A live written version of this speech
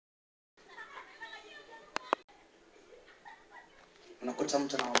Unakuta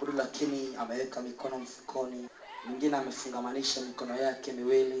mtu anaabudu lakini ameweka mikono mfukoni, mwingine amefungamanisha mikono yake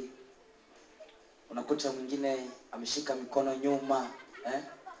miwili. Unakuta mwingine ameshika mikono nyuma,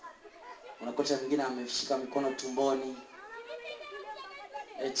 Unakuta mwingine ameshika mikono tumboni,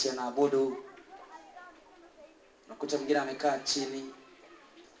 eti anaabudu. Unakuta mwingine amekaa chini.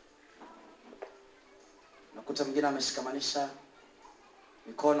 Unakuta mwingine ameshikamanisha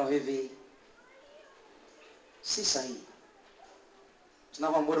mikono hivi. Si sahihi.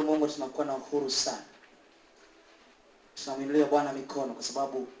 Tunapomwabudu Mungu tunakuwa na uhuru sana. Tunamwinulia Bwana mikono kwa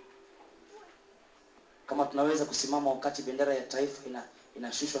sababu kama tunaweza kusimama wakati bendera ya taifa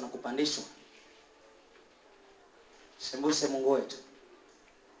inashushwa na kupandishwa, sembuse Mungu wetu.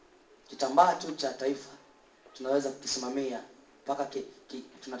 Kitambaa tu cha taifa tunaweza kukisimamia mpaka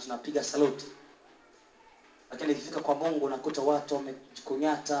tunapiga saluti. Lakini ikifika kwa Mungu unakuta watu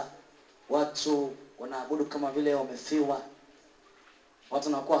wamejikunyata, watu wanaabudu kama vile wamefiwa. Watu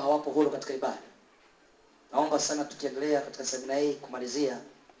wanakuwa hawapo huru katika ibada. Naomba sana tukiendelea katika semina hii kumalizia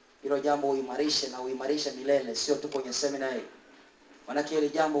hilo jambo uimarishe na uimarishe milele, sio tu kwenye semina hii. Maana ile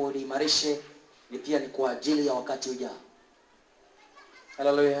jambo uliimarishe ni pia ni kwa ajili ya wakati ujao.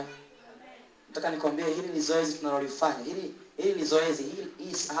 Haleluya. Nataka nikwambie hili ni zoezi tunalolifanya. Hili ni zoezi,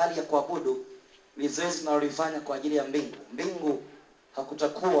 hii hali ya kuabudu ni zoezi tunalolifanya kwa ajili ya mbingu. Mbingu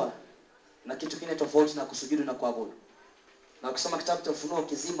hakutakuwa na kitu kingine tofauti na kusujudu na kuabudu. Na ukisoma kitabu cha Ufunuo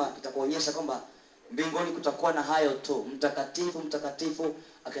kizima kitakuonyesha kwamba mbinguni kutakuwa na hayo tu, mtakatifu mtakatifu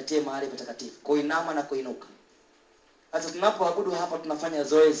akatie mahali patakatifu, kuinama na kuinuka. Sasa tunapoabudu hapa tunafanya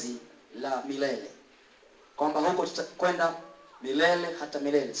zoezi la milele, kwamba huko tutakwenda milele hata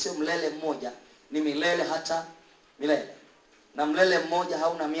milele. Sio milele mmoja, ni milele hata milele. Na milele mmoja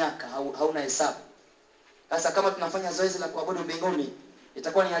hauna miaka, hauna hesabu. Sasa kama tunafanya zoezi la kuabudu mbinguni,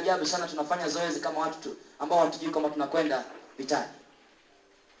 itakuwa ni ajabu sana tunafanya zoezi kama watu ambao hatujui kama tunakwenda vitani.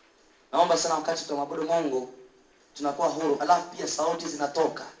 Naomba sana wakati tunamwabudu Mungu tunakuwa huru, alafu pia sauti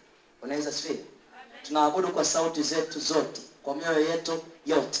zinatoka. Unaweza sikia? Tunaabudu kwa sauti zetu zote, kwa mioyo yetu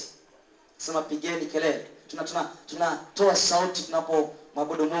yote. Sema pigeni kelele. Tunatoa sauti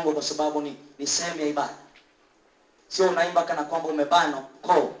tunapomwabudu Mungu kwa sababu ni sehemu ya ibada. Sio unaimba kana kwamba umebanwa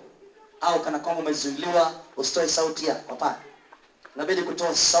koo au kana kwamba umezuiliwa usitoe sauti yako. Hapana. Inabidi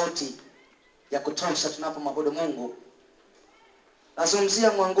kutoa sauti ya kutosha tunapomwabudu Mungu.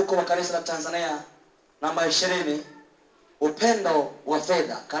 Nazungumzia mwanguko wa kanisa la Tanzania namba 20, upendo wa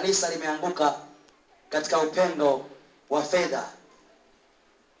fedha. Kanisa limeanguka katika upendo wa fedha.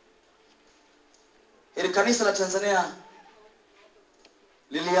 Hili kanisa la Tanzania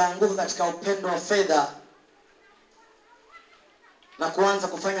lilianguka katika upendo wa fedha na kuanza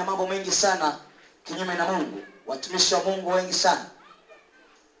kufanya mambo mengi sana kinyume na Mungu. Watumishi wa Mungu wengi sana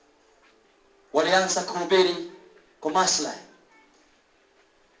walianza kuhubiri kwa maslahi.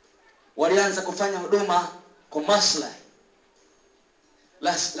 Walianza kufanya huduma kwa maslahi.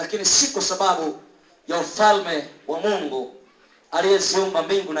 Lakini si kwa sababu ya ufalme wa Mungu aliyeziumba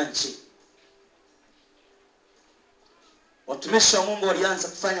mbingu na nchi. Watumishi wa Mungu walianza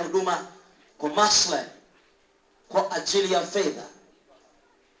kufanya huduma kwa maslahi, kwa ajili ya fedha.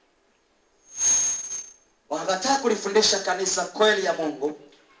 Wakakataa kulifundisha kanisa kweli ya Mungu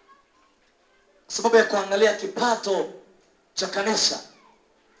sababu ya kuangalia kipato cha kanisa.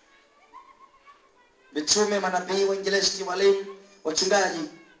 Mitume, manabii, wainjilisti, walimu, wachungaji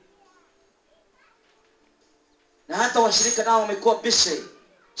na hata washirika nao wamekuwa busy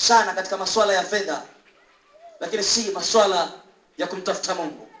sana katika masuala ya fedha, lakini si masuala ya kumtafuta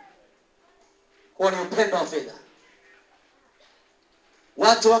Mungu. Kwa ni upendo wa fedha.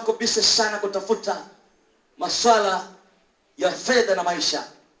 Watu wako busy sana kutafuta masuala ya fedha na maisha,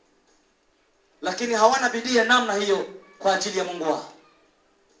 lakini hawana bidii ya namna hiyo kwa ajili ya Mungu wao.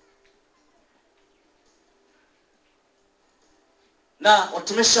 Na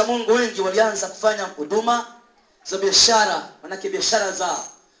watumishi wa Mungu wengi walianza kufanya huduma za biashara, manake biashara zao,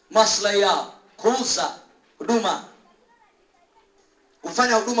 maslahi yao, kuuza huduma.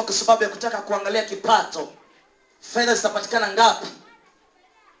 Kufanya huduma kwa sababu ya kutaka kuangalia kipato. Fedha zitapatikana ngapi?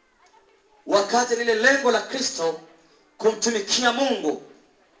 Wakati lile lengo la Kristo kumtumikia Mungu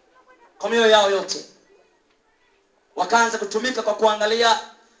kwa mioyo yao yote. Wakaanza kutumika kwa kuangalia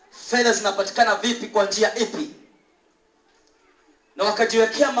fedha zinapatikana vipi, kwa njia ipi. Na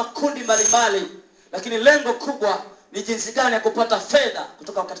wakajiwekea makundi mbalimbali, lakini lengo kubwa ni jinsi gani ya kupata fedha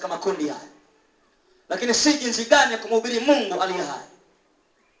kutoka katika makundi haya, lakini si jinsi gani ya kumhubiri Mungu aliye hai.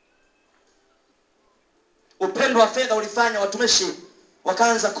 Upendo wa fedha ulifanya watumishi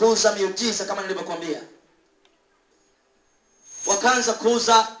wakaanza kuuza miujiza kama nilivyokuambia. Wakaanza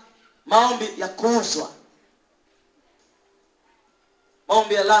kuuza maombi ya kuuzwa.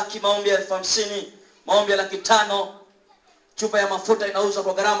 maombi ya laki, maombi ya 50,000, maombi ya 500,000. Chupa ya mafuta inauzwa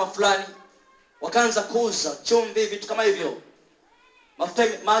kwa gharama fulani. Wakaanza kuuza chumvi, vitu kama hivyo, mafuta,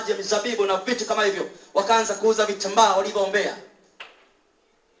 maji ya mizabibu na vitu kama hivyo. Wakaanza kuuza vitambaa walivyoombea,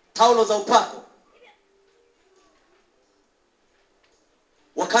 taulo za upako.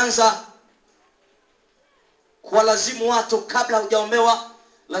 Wakaanza kuwalazimu watu, kabla hujaombewa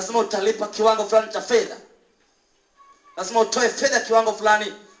lazima utalipa kiwango fulani cha fedha, lazima utoe fedha kiwango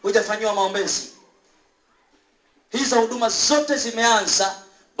fulani, hujafanywa maombezi. Hizo huduma zote zimeanza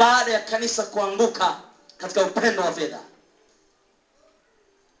baada ya kanisa kuanguka katika upendo wa fedha.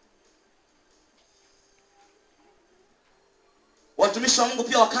 Watumishi wa Mungu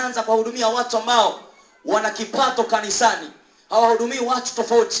pia wakaanza kuwahudumia watu ambao wana kipato kanisani. Hawahudumii watu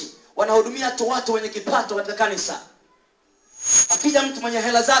tofauti, wanahudumia tu watu wenye kipato katika kanisa. Akija mtu mwenye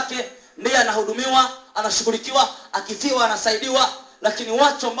hela zake ndiye anahudumiwa, anashughulikiwa, akifiwa anasaidiwa, lakini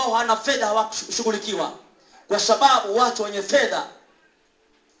watu ambao hawana fedha hawakushughulikiwa, kwa sababu watu wenye fedha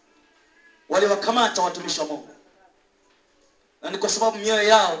waliwakamata watumishi wa Mungu, na ni kwa sababu mioyo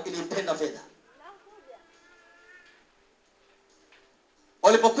yao ilipenda fedha.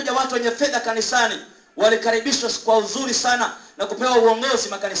 Walipokuja watu wenye fedha kanisani, walikaribishwa kwa uzuri sana na kupewa uongozi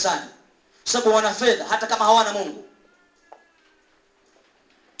makanisani, sababu wana fedha hata kama hawana Mungu.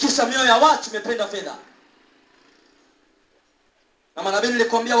 Kisa mioyo ya watu imependa fedha. Na manabii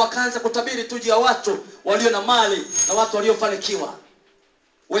nilikwambia wakaanza kutabiri tu juu ya watu walio na mali na watu waliofanikiwa.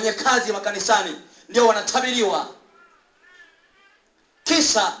 Wenye kazi makanisani ndio wanatabiriwa.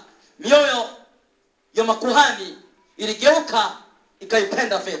 Kisa mioyo ya makuhani iligeuka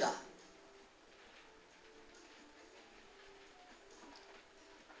ikaipenda fedha.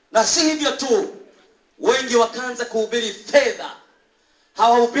 Na si hivyo tu, wengi wakaanza kuhubiri fedha.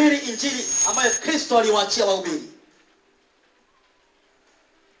 Hawahubiri injili ambayo Kristo aliwaachia wahubiri.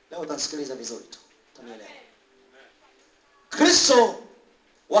 Leo utasikiliza vizuri tu, utanielewa. Kristo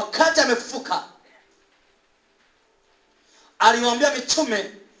wakati amefufuka aliwaambia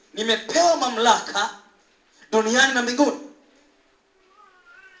mitume, nimepewa mamlaka duniani na mbinguni.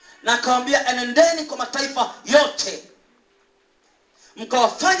 Na akawaambia, enendeni kwa mataifa yote,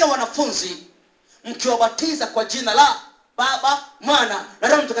 mkawafanya wanafunzi, mkiwabatiza kwa jina la Baba, Mwana na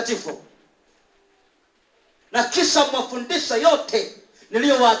Roho Mtakatifu, na kisha mwafundisha yote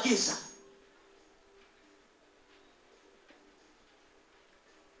niliyowaagiza.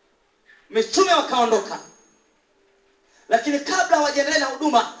 Mitume wakaondoka, lakini kabla hawajaendelea na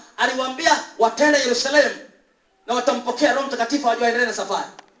huduma aliwaambia wataenda Yerusalemu na watampokea Roho Mtakatifu waendelee na safari.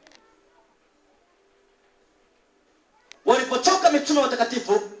 Walipotoka mitume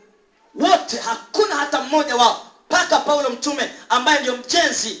watakatifu wote, hakuna hata mmoja wao, mpaka Paulo mtume ambaye ndio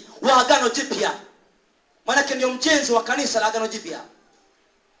mjenzi wa Agano Jipya, maana ndio mjenzi wa kanisa la Agano Jipya,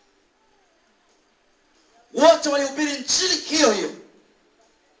 wote walihubiri injili hiyo hiyo.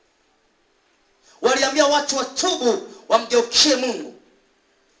 Waliambia watu watubu, wamgeukie Mungu,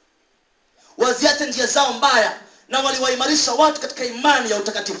 waziache njia zao mbaya, na waliwaimarisha watu katika imani ya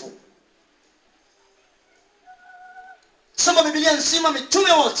utakatifu. Soma Biblia nzima,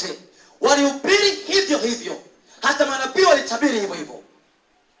 mitume wote walihubiri hivyo hivyo, hata manabii walitabiri hivyo hivyo.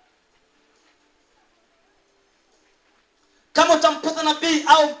 Kama utampata nabii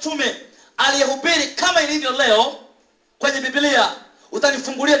au mtume aliyehubiri kama ilivyo leo kwenye Biblia,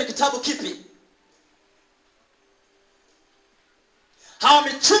 utanifungulia ni kitabu kipi? Hawa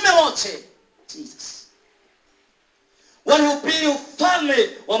mitume wote Jesus walihubiri ufalme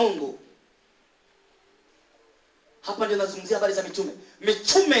wa Mungu. Hapa ndio nazungumzia habari za mitume.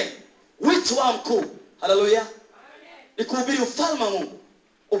 Mitume wito wao mkuu, haleluya, ni kuhubiri ufalme wa Mungu,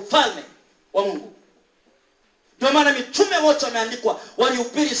 ufalme wa Mungu. Ndio maana mitume wote wameandikwa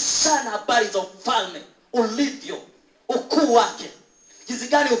walihubiri sana habari za ufalme ulivyo, ukuu wake, jinsi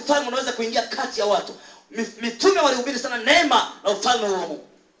gani ufalme unaweza kuingia kati ya watu. Mitume walihubiri sana neema na ufalme wa Mungu.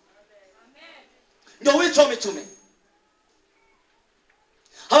 Ndio wito wa mitume.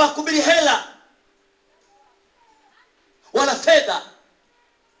 Hawakuhubiri hela wala fedha.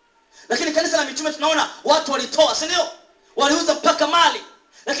 Lakini kanisa la mitume tunaona watu walitoa, si ndio? Waliuza mpaka mali.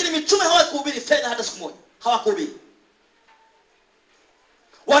 Lakini mitume hawakuhubiri fedha hata siku moja. Hawakuhubiri.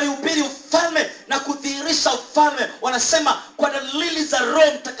 Walihubiri ufalme na kudhihirisha ufalme. Wanasema kwa dalili za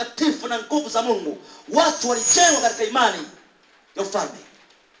Roho Mtakatifu na nguvu za Mungu, watu walijengwa katika imani ya ufalme.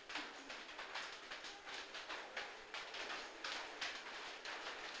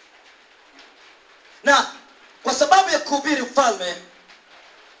 Na kwa sababu ya kuhubiri ufalme,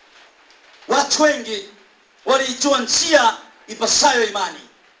 watu wengi walijua njia ipasayo imani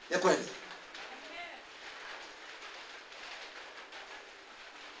ya kweli.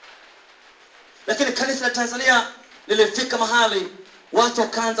 Lakini kanisa la Tanzania lilifika mahali watu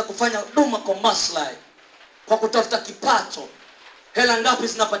wakaanza kufanya huduma kwa maslahi, kwa kutafuta kipato, hela ngapi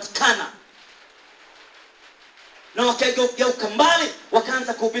zinapatikana, na wakageuka mbali,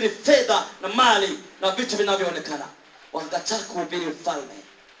 wakaanza kuhubiri fedha na mali na vitu vinavyoonekana, wakakataa kuhubiri ufalme.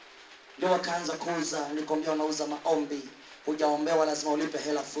 Ndio wakaanza kuuza. Nilikwambia wanauza maombi. Hujaombewa lazima ulipe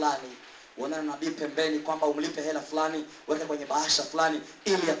hela fulani, uonane na nabii pembeni kwamba umlipe hela fulani, weke kwenye bahasha fulani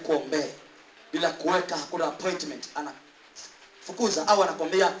ili ya kuombee. Bila kuweka hakuna appointment, anafukuza au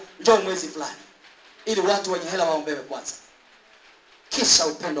anakwambia njoo mwezi fulani, ili watu wenye hela waombewe kwanza, kisha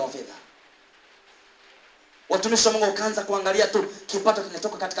upendo wa fedha. Watumishi wa Mungu wakaanza kuangalia tu kipato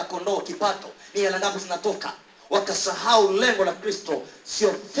kinatoka katika kondoo, kipato ni hela ngapi zinatoka. Wakasahau lengo la Kristo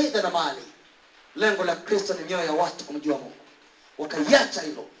sio fedha na mali. Lengo la Kristo ni mioyo ya watu kumjua Mungu. Wakaiacha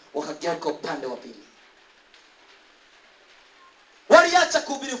hilo, wakageuka upande wa pili. Waliacha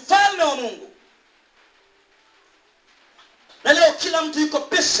kuhubiri ufalme wa Mungu. Na leo kila mtu yuko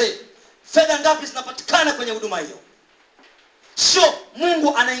busy. Fedha ngapi zinapatikana kwenye huduma hiyo? Sio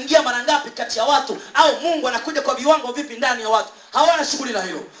Mungu anaingia mara ngapi kati ya watu, au Mungu anakuja kwa viwango vipi ndani ya watu. Hawana shughuli na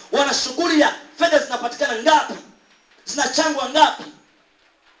hilo. Wana shughuli ya fedha zinapatikana ngapi, zinachangwa ngapi.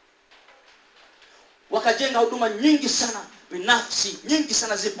 Wakajenga huduma nyingi sana binafsi, nyingi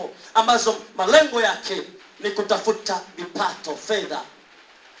sana zipo, ambazo malengo yake ni kutafuta vipato, fedha,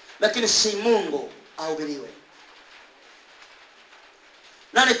 lakini si Mungu ahubiriwe.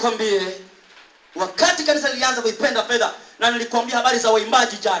 Na nikwambie, wakati kanisa lilianza kuipenda fedha, na nilikwambia habari za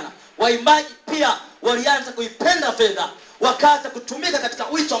waimbaji jana, waimbaji pia walianza kuipenda fedha, wakaanza kutumika katika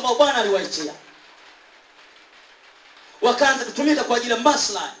wito ambao Bwana aliwaachia. Wakaanza kutumika kwa ajili ya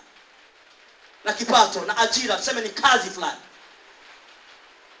maslahi na kipato na ajira, tuseme ni kazi fulani.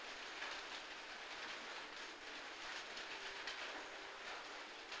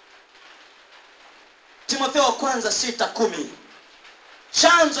 Timotheo wa kwanza 6:10,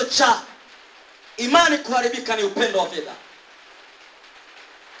 chanzo cha imani kuharibika ni upendo wa fedha.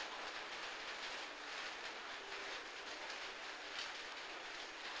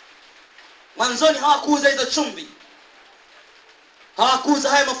 Mwanzoni hawakuuza hizo chumvi, hawakuuza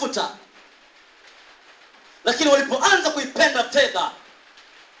haya mafuta, lakini walipoanza kuipenda fedha,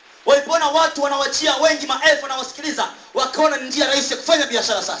 walipoona watu wanawachia wengi maelfu na wasikiliza, wakaona njia rahisi ya kufanya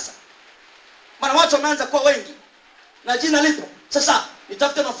biashara sasa. Maana watu wameanza kuwa wengi na jina lipo. Sasa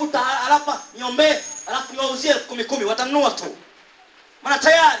nitafute mafuta halafu niombe, halafu niwauzie 10,000, watanunua tu. Maana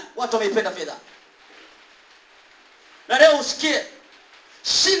tayari watu wameipenda fedha. Na leo usikie,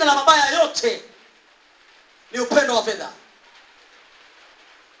 shina la mabaya yote ni upendo wa fedha.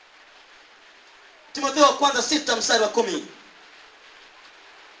 Timotheo wa kwanza 6:10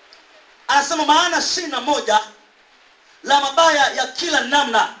 anasema, maana shina moja la mabaya ya kila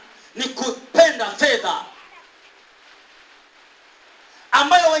namna ni kupenda fedha,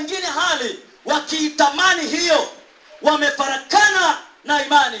 ambayo wengine hali wakiitamani hiyo wamefarakana na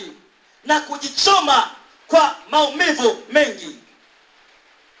imani na kujichoma kwa maumivu mengi.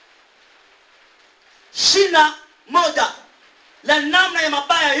 Shina moja la namna ya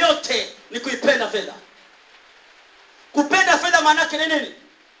mabaya yote ni kuipenda fedha. Kupenda fedha maana yake ni nini?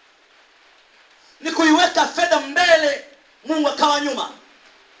 Ni kuiweka fedha mbele, Mungu akawa nyuma.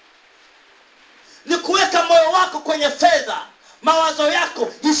 Ni kuweka moyo wako kwenye fedha, mawazo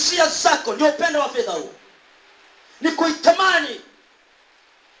yako, hisia zako, ndio upendo wa fedha huo. Ni kuitamani,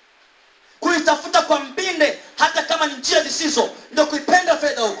 kuitafuta kwa mbinde, hata kama ni njia zisizo, ndio kuipenda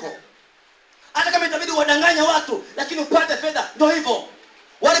fedha huko. Hata kama itabidi wadanganya watu, lakini upate fedha, ndio hivyo.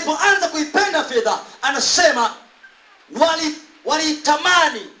 Walipoanza kuipenda fedha, anasema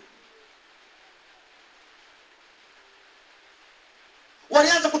walitamani,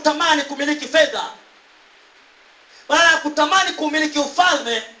 walianza kutamani kumiliki fedha. Baada ya kutamani kumiliki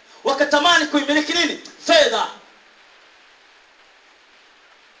ufalme, wakatamani kuimiliki nini? Fedha.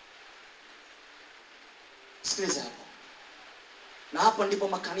 Sikiliza hapo. Na hapo ndipo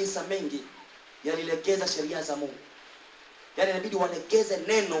makanisa mengi yalilegeza sheria za Mungu. Yaani inabidi walegeze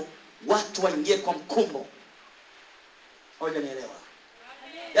neno, watu waingie kwa mkumbo. Hoja nielewa.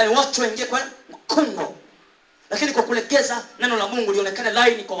 Yaani watu waingie kwa mkumbo. Lakini kwa kulegeza neno la Mungu lionekane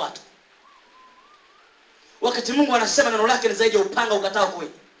laini kwa watu. Wakati Mungu anasema neno lake ni zaidi ya upanga ukatao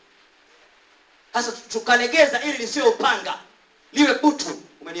kweli. Sasa tukalegeza ili lisiwe upanga, liwe butu.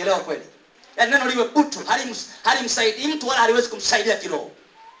 Umenielewa kweli? Yaani neno liwe butu, halimsaidii mtu wala haliwezi kumsaidia kiroho.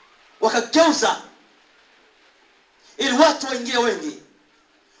 Wakageuza ili watu waingie wengi.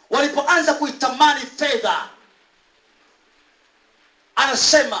 Walipoanza kuitamani fedha,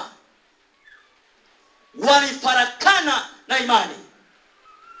 anasema walifarakana na imani.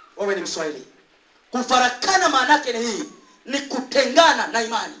 Wewe ni Mswahili, Kufarakana maana yake ni hii, ni kutengana na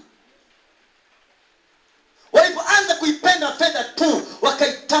imani. Walipoanza kuipenda fedha tu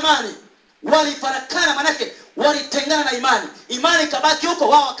wakaitamani, walifarakana, maana yake walitengana na imani. Imani ikabaki huko,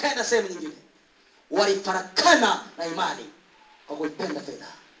 wao wakaenda sehemu nyingine. Walifarakana na imani kwa kuipenda fedha.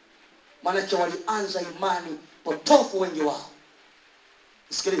 Maana yake walianza imani potofu wengi wao.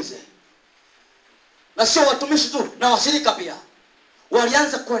 Sikilize. Na sio watumishi tu, na washirika pia.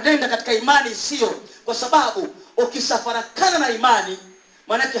 Walianza kuenenda katika imani isiyo, kwa sababu ukisafarakana na imani,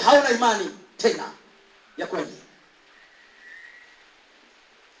 maana yake hauna imani tena ya kweli.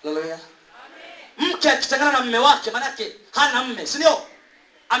 Haleluya. Mke akitengana na mume wake, maana yake hana mume, si ndio?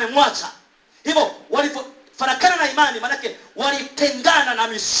 Amemwacha. Hivyo walipofarakana na imani, maana yake walitengana na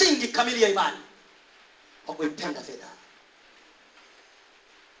misingi kamili ya imani kwa kuipenda fedha.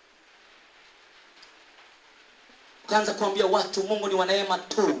 Kaanza kuambia watu Mungu ni wa neema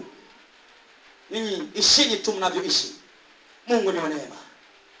tu. Ninyi ishini tu mnavyoishi. Mungu ni wa neema.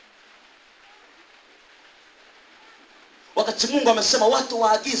 Wakati Mungu amesema watu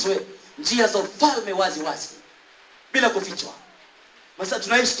waagizwe njia za ufalme wazi wazi, bila kufichwa. Sasa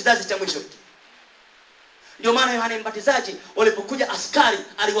tunaishi kizazi cha mwisho hiki. Ndio maana Yohana Mbatizaji walipokuja askari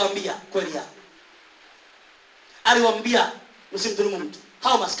aliwaambia kweli yao. Aliwaambia msimdhulumu mtu.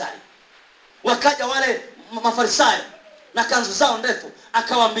 Hao maskari. Wakaja wale Mafarisayo na kanzu zao ndefu,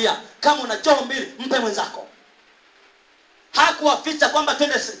 akawaambia kama una joho mbili mpe mwenzako. Hakuwaficha kwamba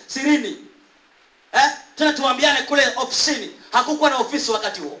twende sirini. Tuna tuambiane kule ofisini. Hakukuwa na ofisi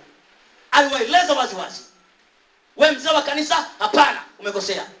wakati huo. Aliwaeleza wazi wazi. Wewe mzee wa kanisa, hapana,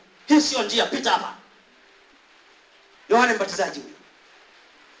 umekosea. Hii sio njia, pita hapa. Yohana Mbatizaji huyo.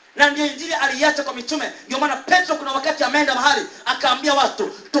 Na ndiyo injili aliacha kwa mitume. Ndio maana Petro kuna wakati ameenda mahali akaambia watu,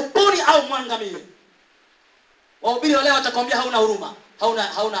 tubuni au mwangamie. Wahubiri wale watakwambia hauna huruma,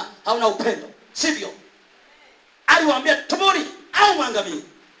 hauna upendo. Sivyo? Aliwaambia tubuni au mwangamie.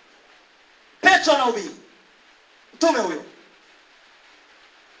 Petro anahubiri. Mtume huyo.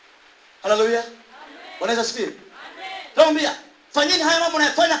 Haleluya. Wanaweza sikia? Amen. Naambia, fanyeni haya mambo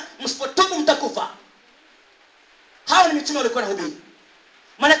mnayofanya, msipotubu mtakufa. Hao ni mitume walikuwa wanahubiri.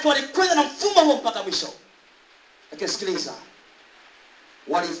 Maana walikwenda na mfumo huo mpaka mwisho. Lakini sikiliza,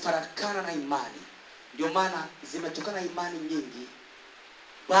 walifarakana na imani. Ndio maana zimetokana imani nyingi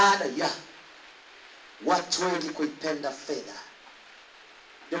baada ya watu wengi kuipenda fedha.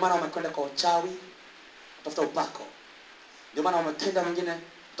 Ndio maana wamekwenda kwa uchawi kutafuta upako. Ndio maana wamekwenda wengine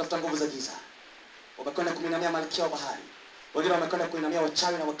kutafuta nguvu za giza. Wamekwenda kuinamia malkia wa bahari. Wengine wamekwenda kuinamia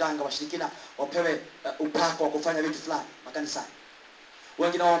wachawi na waganga washirikina wapewe upako wa kufanya vitu fulani makanisani.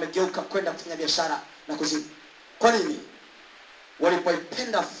 Wengine wamegeuka kwenda kufanya biashara na kuzimu. Kwa nini?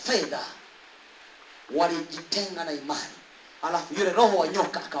 Walipoipenda fedha walijitenga na imani. Alafu yule roho wa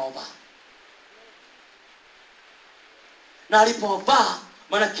nyoka akawavaa. Na alipowavaa,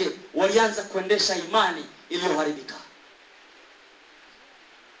 manake walianza kuendesha imani iliyoharibika.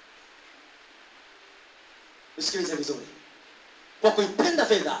 Usikilize vizuri. Kwa kuipenda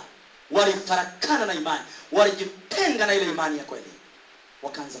fedha walifarakana na imani, walijitenga na ile imani ya kweli.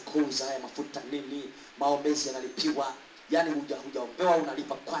 Wakaanza kuuza haya mafuta nini, maombezi yanalipiwa, yani hujaombewa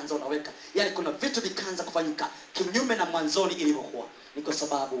unalipa kwanza unaweka. Yani kuna vitu vikaanza kufanyika kinyume na mwanzoni ilivyokuwa. Ni kwa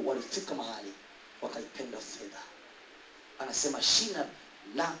sababu walifika mahali wakaipenda fedha. Anasema shina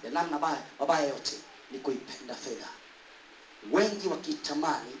la namna mabaya yote ni kuipenda fedha. Wengi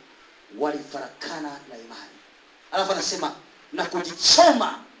wakitamani walifarakana na imani. Alafu anasema na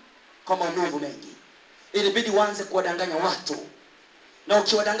kujichoma kwa maumivu mengi. Ilibidi waanze kuwadanganya watu. Na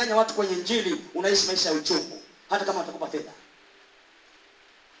ukiwadanganya watu kwenye injili unaishi maisha ya uchungu hata kama watakupa fedha.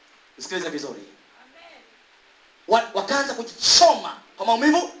 Usikilize vizuri. Amen. Wakaanza kujichoma kwa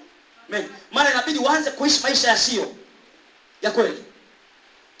maumivu mengi. Maana inabidi waanze kuishi maisha yasiyo ya kweli.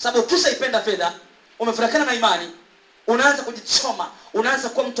 Sababu ukishaipenda fedha, umefarakana na imani, unaanza kujichoma, unaanza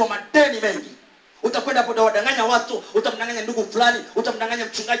kuwa mtu wa madeni mengi. Utakwenda hapo wadanganya watu, utamdanganya ndugu fulani, utamdanganya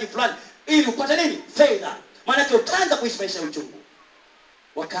mchungaji fulani ili upate nini? Fedha. Maana yake utaanza kuishi maisha ya uchungu.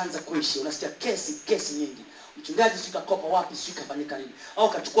 Wakaanza kuishi, unasikia kesi nyingi. Mchungaji sikakopa wapi, sikafanyika nini? Au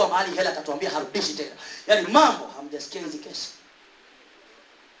kachukua mahali hela akatuambia harudishi tena. Yaani mambo hamjasikia hizi kesi.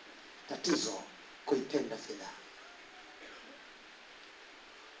 Tatizo kuipenda fedha.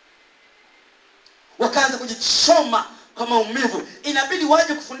 Wakaanza kujichoma kwa maumivu. Inabidi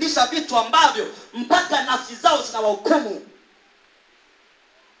waje kufundisha vitu ambavyo mpaka nafsi zao zinawahukumu.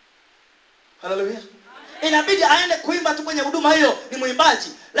 Haleluya. Inabidi aende kuimba tu kwenye huduma hiyo, ni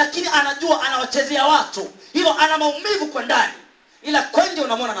mwimbaji, lakini anajua anawachezea watu. Hilo ana maumivu kwa ndani. Ila kwenye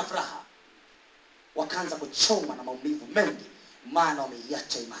unamwona na furaha. Wakaanza kuchoma na maumivu mengi maana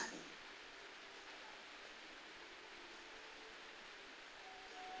wameiacha imani.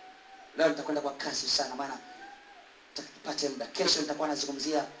 Leo nitakwenda kwa kasi sana maana tupate muda. Kesho nitakuwa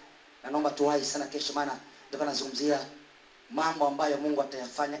nazungumzia, na naomba tuwahi sana kesho maana nitakuwa nazungumzia mambo ambayo Mungu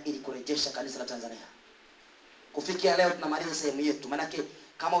atayafanya ili kurejesha kanisa la Tanzania. Kufikia leo tunamaliza sehemu yetu. Manake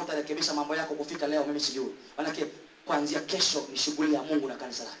kama utarekebisha mambo yako kufika leo mimi sijui. Manake kuanzia kesho ni shughuli ya Mungu na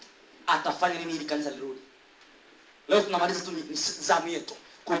kanisa lake. Atafanya nini ili kanisa lirudi? Leo tunamaliza tu ni zamu yetu.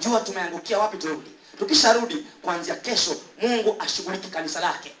 Kujua tumeangukia wapi turudi. Tukisharudi kuanzia kesho Mungu ashughulike kanisa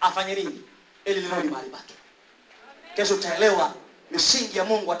lake. Afanye nini ili lirudi mahali pake. Kesho utaelewa misingi ya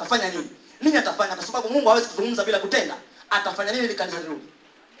Mungu atafanya nini. Nini atafanya, kwa sababu Mungu hawezi kuzungumza bila kutenda. Atafanya nini ili kanisa lirudi?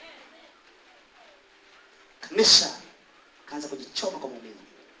 Kanisa kaanza kujichoma kwa muumini.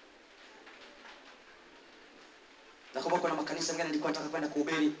 Nakumbuka kuna makanisa mengine nilikuwa nataka kwenda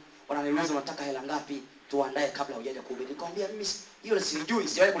kuhubiri, wananiuliza unataka hela ngapi tuandae kabla hujaja kuhubiri. Nikamwambia mimi hiyo sijui,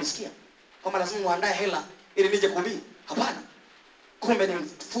 sijawahi kulisikia. Kama lazima uandae hela ili nije kuhubiri. Hapana. Kumbe ni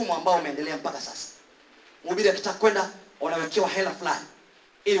mfumo ambao umeendelea mpaka sasa. Mhubiri akitaka kwenda wanawekewa hela fulani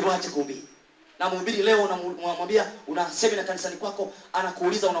ili waje kuhubiri. Na mhubiri leo unamwambia una semina kanisani kwako,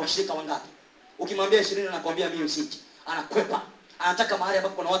 anakuuliza una ushirika wangapi. Ukimwambia 20 anakuambia mimi usiji. Anakwepa. Anataka mahali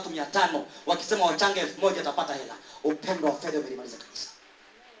ambapo kuna watu 500 wakisema wachange 1000 atapata hela. Upendo wa fedha umelimaliza kanisa.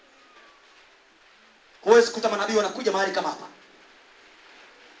 Huwezi kukuta manabii wanakuja mahali kama hapa.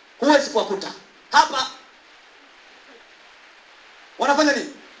 Huwezi kuwakuta. Hapa wanafanya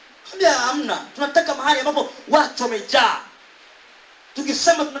nini? Ambia hamna. Tunataka mahali ambapo watu wamejaa.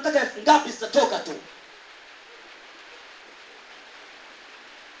 Tukisema tunataka 1000 ngapi zitatoka tu.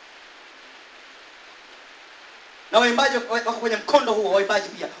 Na waimbaji wako kwenye mkondo huo, waimbaji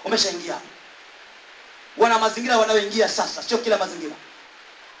pia wameshaingia. Wana mazingira wanaoingia sasa, sio kila mazingira.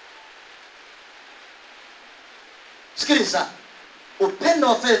 Sikiliza, upendo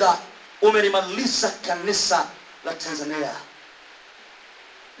wa fedha umelimaliza kanisa la Tanzania.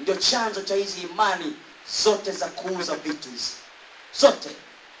 Ndio chanzo cha hizi imani zote za kuuza vitu hizi. Zote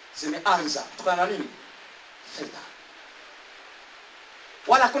zimeanza kutokana na nini? Fedha.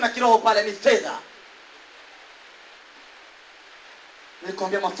 Wala hakuna kiroho pale, ni fedha.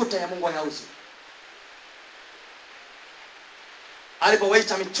 Nilikwambia mafuta ya Mungu hayauzi.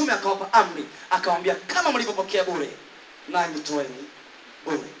 Alipowaita mitume akawapa amri, akamwambia kama mlivyopokea bure, nanyi toeni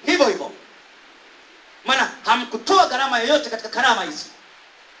bure. Hivyo hivyo. Maana hamkutoa gharama yoyote katika karama hizi.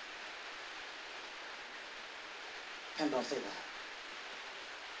 Pendo wa fedha.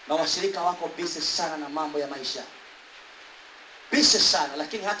 Na washirika wako busy sana na mambo ya maisha. Busy sana,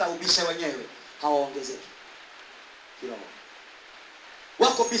 lakini hata ubishe wenyewe hawaongezeki kiroho.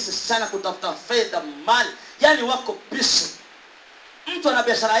 Wako busy sana kutafuta fedha, mali. Yaani wako busy. Mtu ana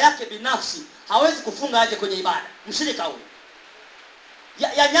biashara yake binafsi, hawezi kufunga aje kwenye ibada. Mshirika huyo.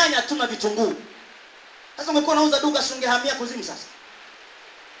 Ya nyanya tu na vitunguu. Sasa ungekuwa unauza duka si ungehamia kuzimu sasa.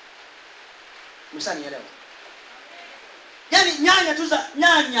 Msanielewa. Yaani nyanya tu za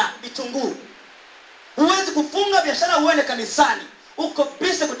nyanya, vitunguu. Huwezi kufunga biashara uende kanisani. Uko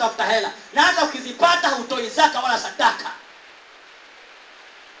busy kutafuta hela. Na hata ukizipata hutoi zaka wala sadaka.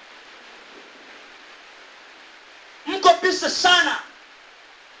 Mko busy sana.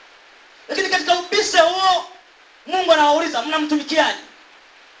 Lakini katika ubise huo Mungu anawauliza mnamtumikiaje?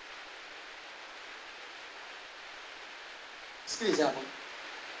 Sikiliza hapo.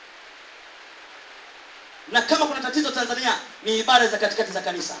 Na kama kuna tatizo Tanzania ni ibada za katikati za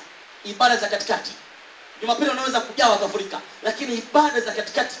kanisa. Ibada za katikati. Jumapili unaweza kujaa wakafurika, lakini ibada za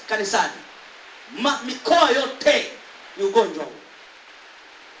katikati kanisani. Mikoa yote ni ugonjwa huu.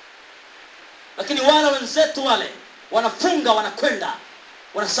 Lakini wale wenzetu wale wanafunga, wanakwenda,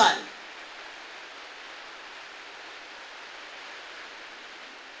 wanasali.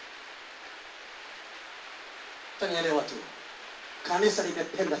 Tanielewa tu. Kanisa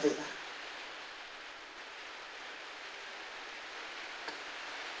limependa fedha.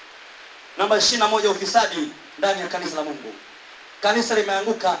 Namba 21, ufisadi ndani ya kanisa la Mungu. Kanisa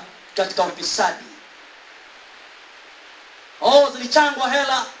limeanguka katika ufisadi. Zilichangwa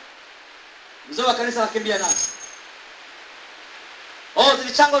hela. Mzee wa kanisa anakimbia nazo.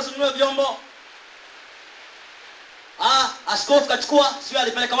 Zilichangwa zinunue vyombo. Askofu kachukua, sio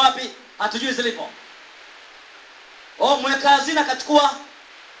alipeleka wapi, hatujui zilipo. Mweka hazina kachukua,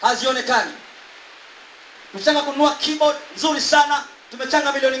 hazionekani. Tumechanga kununua keyboard nzuri sana,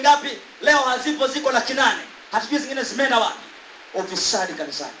 tumechanga milioni ngapi, leo hazipo, ziko 800,000. Hatujui zingine zimeenda wapi. Ufisadi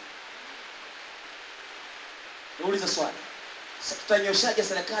kanisani. Niulize swali. Tutanyoshaje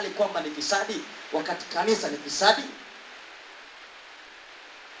serikali kwamba ni fisadi wakati kanisa ni fisadi?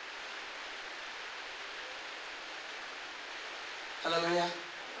 Haleluya.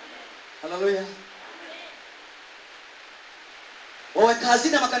 Haleluya. Waweka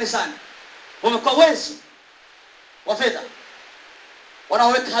hazina makanisani wamekuwa wezi wa fedha,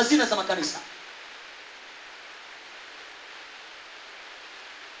 wanaoweka hazina za makanisa.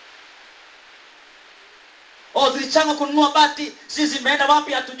 Zilichangwa kununua bati, sisi zimeenda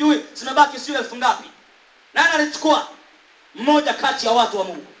wapi hatujui, zimebaki sio 1000 ngapi. Nani alichukua? Mmoja kati ya watu wa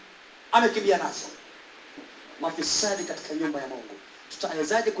Mungu amekimbia nazo. Mafisadi katika nyumba ya Mungu.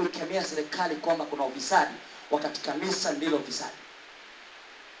 Tutawezaje kuikemea serikali kwamba kuna ufisadi wakati kanisa ndilo ufisadi?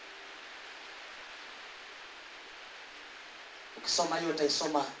 Ukisoma hiyo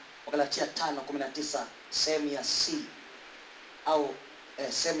utaisoma Wagalatia 5:19 sehemu ya C au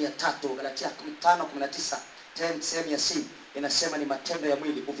sehemu ya 3. Galatia 5:19 sehemu ya C inasema ni matendo ya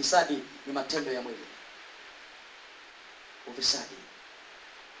mwili. Ufisadi ni matendo ya mwili. Ufisadi.